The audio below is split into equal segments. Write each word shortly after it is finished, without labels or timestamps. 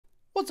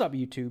What's up,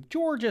 YouTube?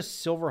 George's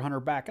Silver Hunter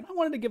back, and I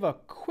wanted to give a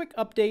quick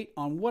update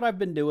on what I've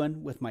been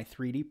doing with my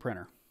 3D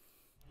printer.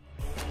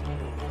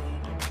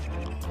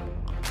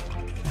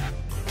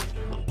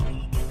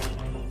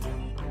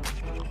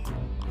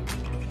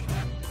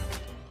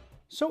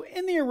 So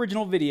in the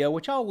original video,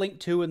 which I'll link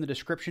to in the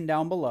description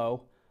down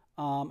below,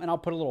 and I'll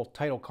put a little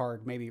title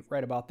card maybe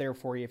right about there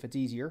for you if it's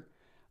easier.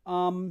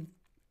 In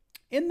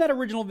that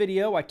original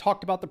video, I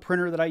talked about the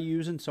printer that I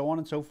use and so on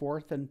and so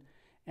forth, and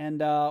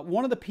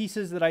one of the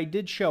pieces that I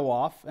did show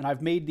off, and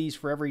I've made these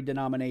for every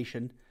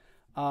denomination,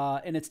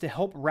 and it's to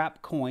help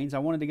wrap coins. I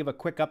wanted to give a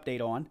quick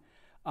update on.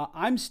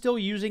 I'm still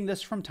using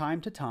this from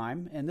time to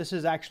time, and this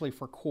is actually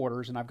for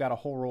quarters, and I've got a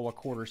whole roll of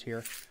quarters here.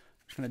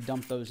 I'm just going to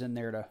dump those in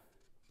there to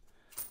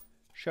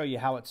show you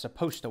how it's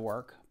supposed to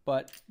work.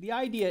 But the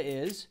idea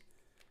is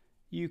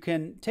you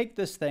can take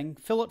this thing,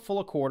 fill it full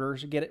of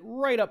quarters, get it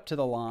right up to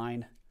the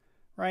line,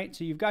 right?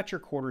 So you've got your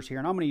quarters here,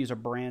 and I'm going to use a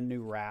brand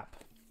new wrap.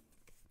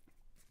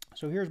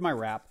 So here's my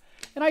wrap,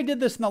 and I did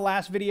this in the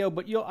last video,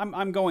 but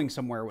I'm going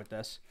somewhere with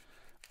this.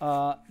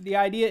 The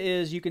idea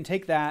is you can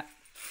take that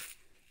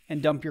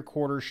and dump your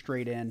quarters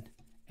straight in,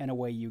 and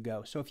away you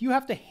go. So if you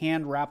have to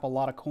hand wrap a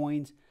lot of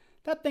coins,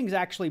 that thing's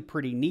actually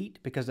pretty neat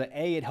because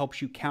A, it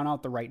helps you count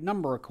out the right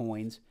number of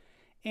coins,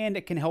 and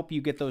it can help you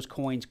get those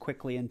coins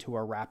quickly into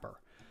a wrapper.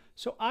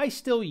 So I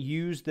still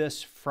use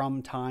this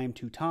from time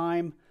to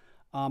time.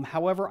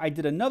 However, I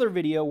did another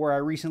video where I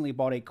recently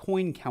bought a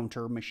coin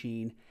counter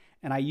machine,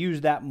 and I use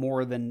that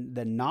more than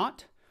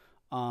not,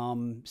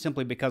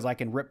 simply because I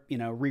can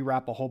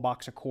rewrap a whole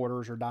box of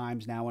quarters or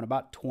dimes now in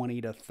about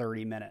 20 to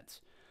 30 minutes,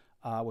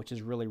 which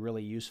is really,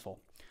 really useful.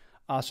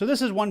 So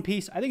this is one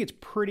piece. I think it's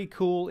pretty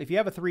cool. If you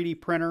have a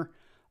 3D printer,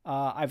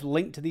 I've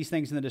linked to these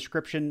things in the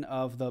description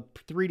of the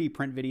 3D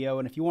print video,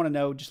 and if you want to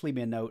know, just leave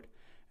me a note,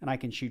 and I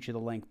can shoot you the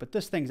link. But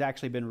this thing's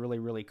actually been really,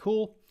 really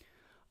cool.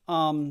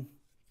 I'm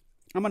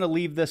going to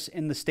leave this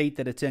in the state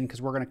that it's in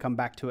because we're going to come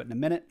back to it in a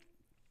minute.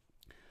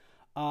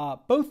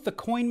 Both the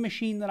coin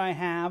machine that I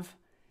have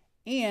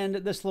and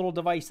this little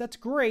device, that's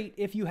great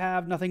if you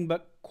have nothing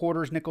but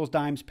quarters, nickels,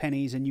 dimes,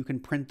 pennies, and you can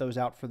print those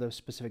out for the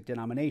specific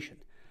denomination.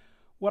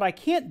 What I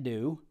can't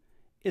do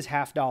is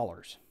half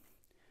dollars.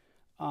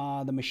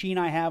 The machine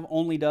I have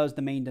only does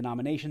the main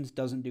denominations,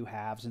 doesn't do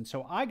halves, and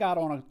so I got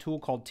on a tool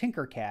called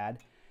Tinkercad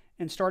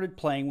and started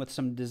playing with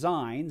some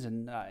designs,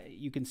 and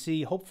you can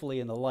see,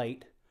 hopefully in the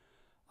light,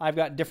 I've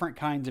got different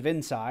kinds of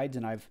insides,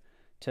 and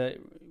to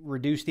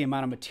reduce the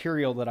amount of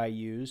material that I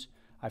use,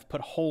 I've put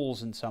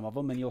holes in some of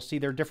them, and you'll see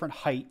they're different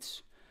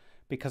heights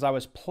because I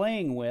was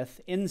playing with,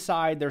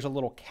 inside there's a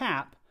little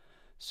cap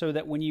so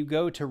that when you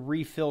go to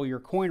refill your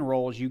coin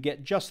rolls, you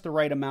get just the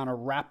right amount of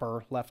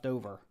wrapper left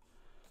over.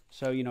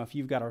 So, if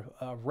you've got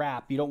a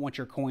wrap, you don't want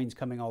your coins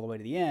coming all the way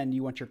to the end,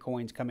 you want your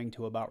coins coming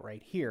to about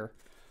right here.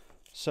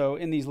 So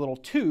in these little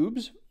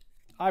tubes,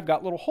 I've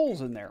got little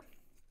holes in there.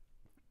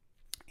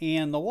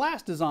 And the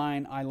last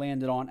design I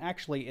landed on,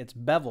 actually it's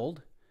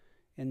beveled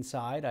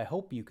inside. I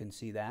hope you can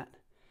see that.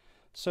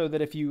 So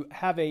that if you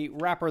have a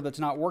wrapper that's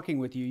not working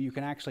with you, you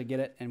can actually get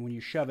it, and when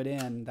you shove it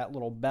in, that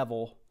little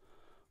bevel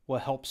will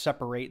help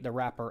separate the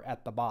wrapper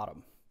at the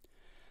bottom.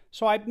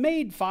 So I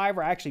made 5,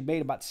 or actually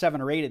made about 7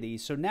 or 8 of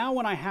these. So now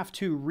when I have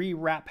to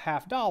rewrap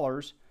half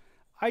dollars,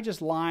 I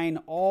just line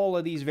all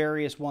of these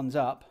various ones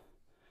up,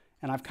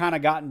 and I've kind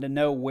of gotten to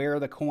know where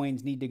the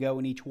coins need to go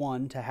in each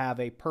one to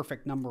have a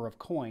perfect number of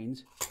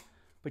coins.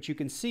 But you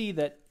can see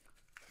that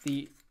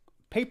the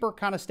paper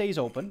kind of stays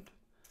open,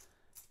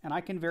 and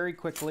I can very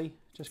quickly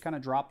just kind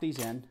of drop these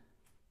in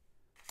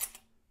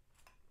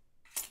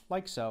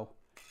like so.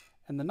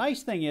 And the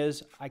nice thing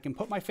is I can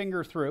put my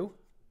finger through,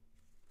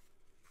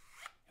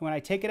 and when I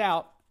take it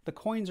out, the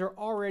coins are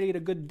already at a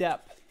good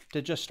depth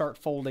to just start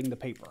folding the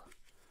paper.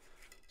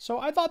 So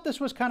I thought this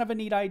was kind of a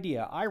neat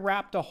idea. I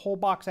wrapped a whole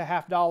box of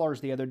half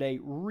dollars the other day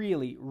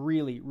really,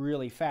 really,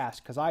 really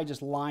fast because I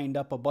just lined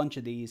up a bunch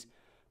of these,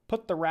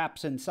 put the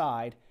wraps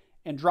inside,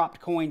 and dropped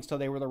coins till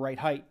they were the right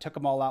height, took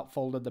them all out,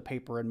 folded the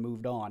paper, and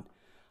moved on.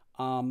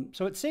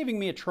 So it's saving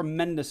me a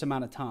tremendous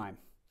amount of time.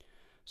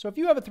 So if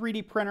you have a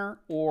 3D printer,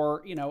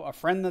 or a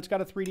friend that's got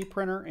a 3D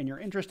printer and you're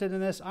interested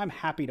in this, I'm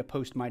happy to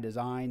post my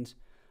designs.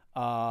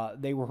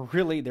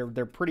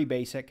 They're pretty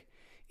basic.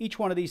 Each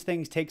one of these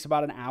things takes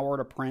about an hour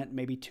to print,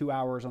 maybe 2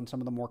 hours on some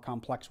of the more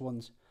complex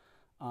ones,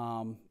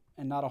 and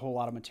not a whole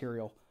lot of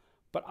material.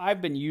 But I've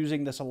been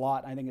using this a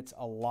lot. I think it's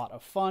a lot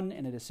of fun,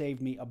 and it has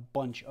saved me a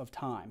bunch of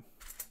time.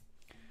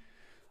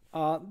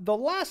 The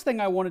last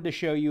thing I wanted to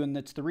show you, and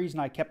that's the reason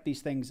I kept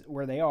these things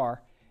where they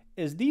are,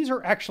 is these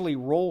are actually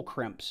roll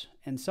crimps,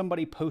 and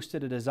somebody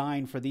posted a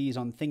design for these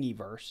on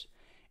Thingiverse.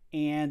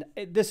 And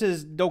this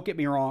is, don't get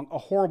me wrong, a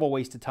horrible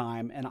waste of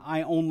time, and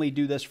I only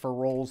do this for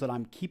rolls that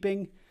I'm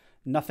keeping,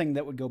 nothing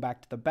that would go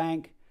back to the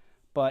bank.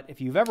 But if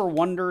you've ever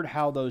wondered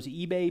how those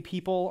eBay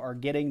people are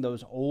getting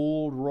those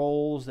old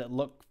rolls that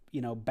look,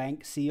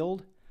 bank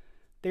sealed,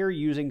 they're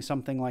using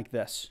something like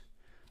this.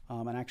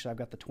 And actually, I've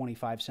got the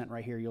 25-cent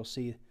right here. You'll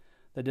see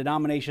the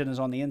denomination is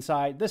on the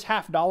inside. This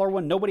half dollar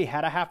one, nobody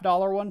had a half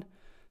dollar one.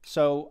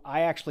 So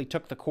I actually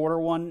took the quarter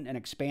one and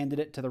expanded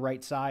it to the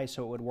right size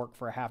so it would work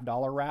for a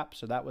 $50 wrap.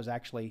 So that was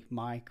actually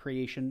my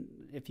creation,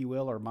 if you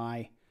will, or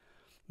my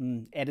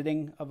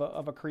editing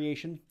of a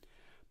creation.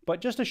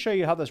 But just to show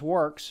you how this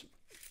works,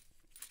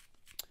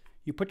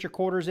 you put your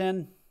quarters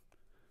in,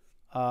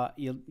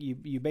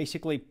 you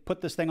basically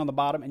put this thing on the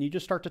bottom and you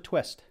just start to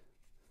twist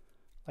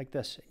like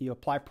this. You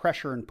apply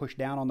pressure and push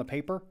down on the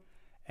paper,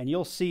 and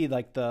you'll see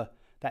like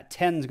that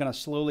 10 is going to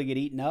slowly get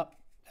eaten up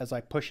as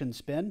I push and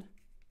spin,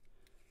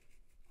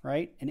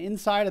 right? And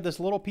inside of this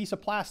little piece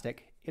of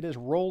plastic, it is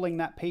rolling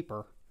that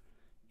paper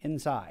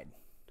inside.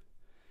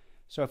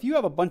 So if you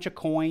have a bunch of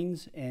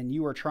coins and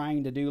you are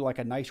trying to do like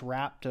a nice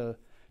wrap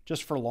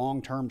just for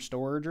long-term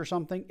storage or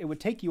something, it would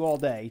take you all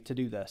day to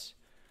do this.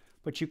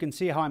 But you can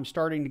see how I'm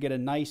starting to get a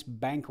nice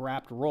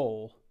bank-wrapped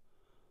roll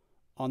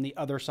on the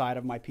other side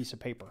of my piece of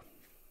paper.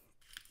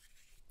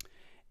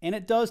 And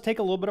it does take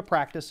a little bit of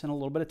practice and a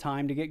little bit of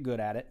time to get good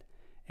at it.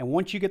 And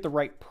once you get the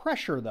right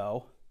pressure,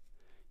 though,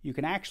 you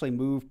can actually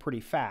move pretty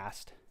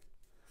fast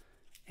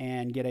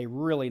and get a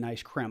really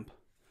nice crimp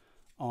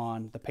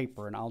on the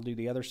paper. And I'll do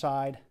the other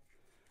side.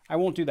 I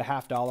won't do the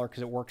 $50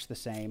 because it works the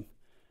same.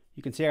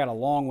 You can see I got a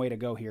long way to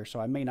go here, so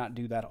I may not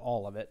do that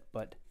all of it,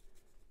 but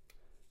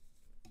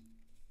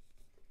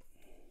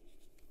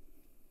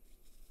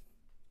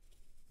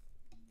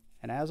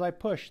and as I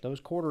push, those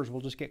quarters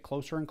will just get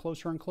closer and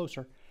closer and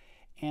closer.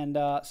 And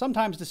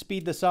sometimes to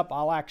speed this up,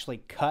 I'll actually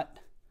cut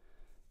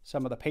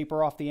some of the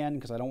paper off the end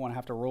because I don't want to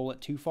have to roll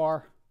it too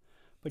far.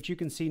 But you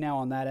can see now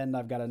on that end,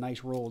 I've got a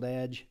nice rolled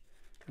edge.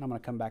 And I'm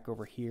going to come back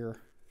over here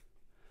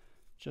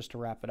just to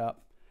wrap it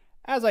up.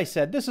 As I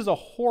said, this is a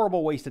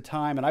horrible waste of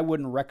time, and I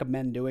wouldn't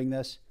recommend doing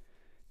this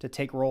to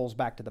take rolls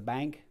back to the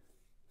bank.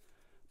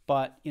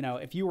 But, you know,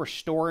 if you were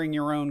storing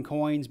your own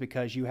coins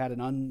because you had an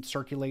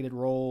uncirculated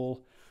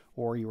roll,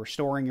 or you were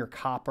storing your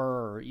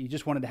copper, or you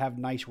just wanted to have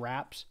nice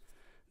wraps,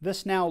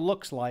 this now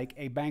looks like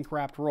a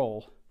bank-wrapped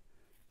roll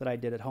that I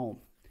did at home.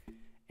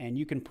 And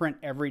you can print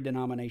every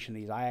denomination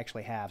of these. I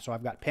actually have. So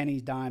I've got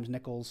pennies, dimes,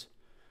 nickels,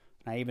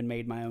 and I even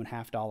made my own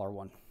 $50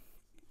 one.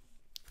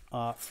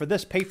 For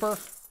this paper,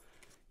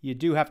 you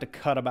do have to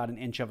cut about an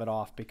inch of it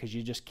off because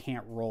you just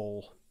can't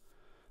roll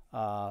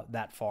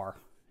that far.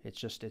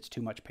 It's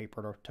too much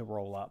paper to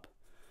roll up.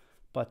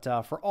 But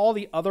for all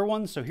the other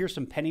ones, so here's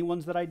some penny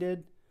ones that I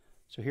did.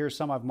 So here's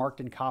some I've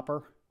marked in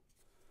copper.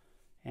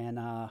 And,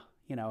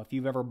 you know, if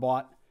you've ever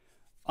bought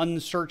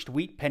unsearched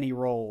wheat penny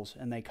rolls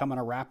and they come in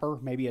a wrapper,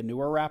 maybe a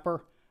newer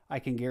wrapper, I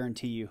can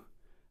guarantee you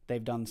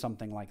they've done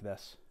something like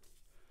this.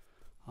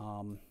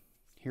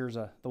 Here's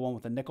the one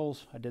with the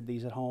nickels. I did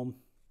these at home.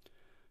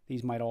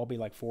 These might all be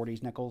like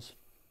 40s nickels.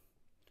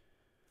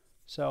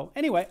 So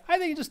anyway,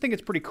 I just think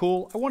it's pretty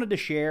cool. I wanted to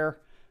share.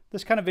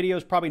 This kind of video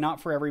is probably not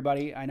for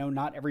everybody. I know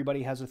not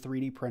everybody has a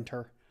 3D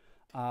printer.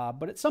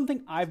 But it's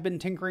something I've been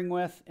tinkering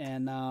with,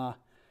 and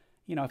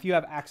you know, if you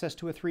have access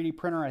to a 3D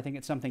printer, I think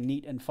it's something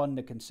neat and fun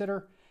to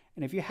consider.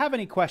 And if you have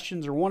any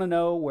questions or want to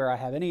know where I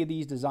have any of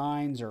these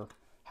designs or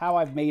how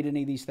I've made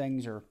any of these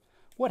things or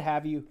what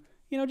have you,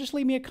 you know, just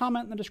leave me a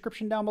comment in the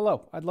description down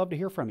below. I'd love to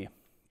hear from you.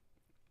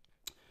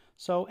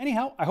 So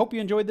anyhow, I hope you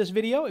enjoyed this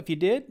video. If you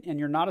did and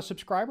you're not a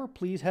subscriber,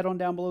 please head on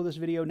down below this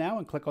video now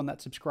and click on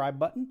that subscribe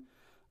button.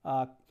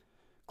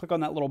 Click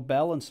on that little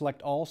bell and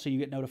select all so you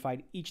get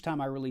notified each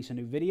time I release a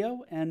new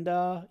video. And,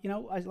 you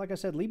know, like I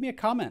said, leave me a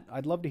comment.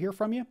 I'd love to hear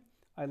from you.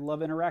 I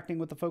love interacting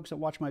with the folks that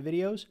watch my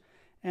videos.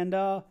 And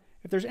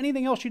if there's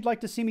anything else you'd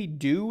like to see me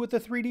do with the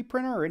 3D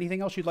printer or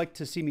anything else you'd like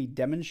to see me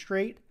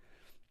demonstrate,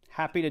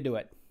 happy to do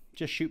it.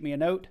 Just shoot me a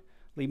note,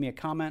 leave me a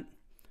comment.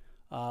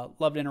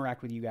 Love to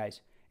interact with you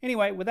guys.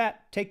 Anyway, with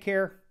that, take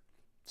care.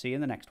 See you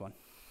in the next one.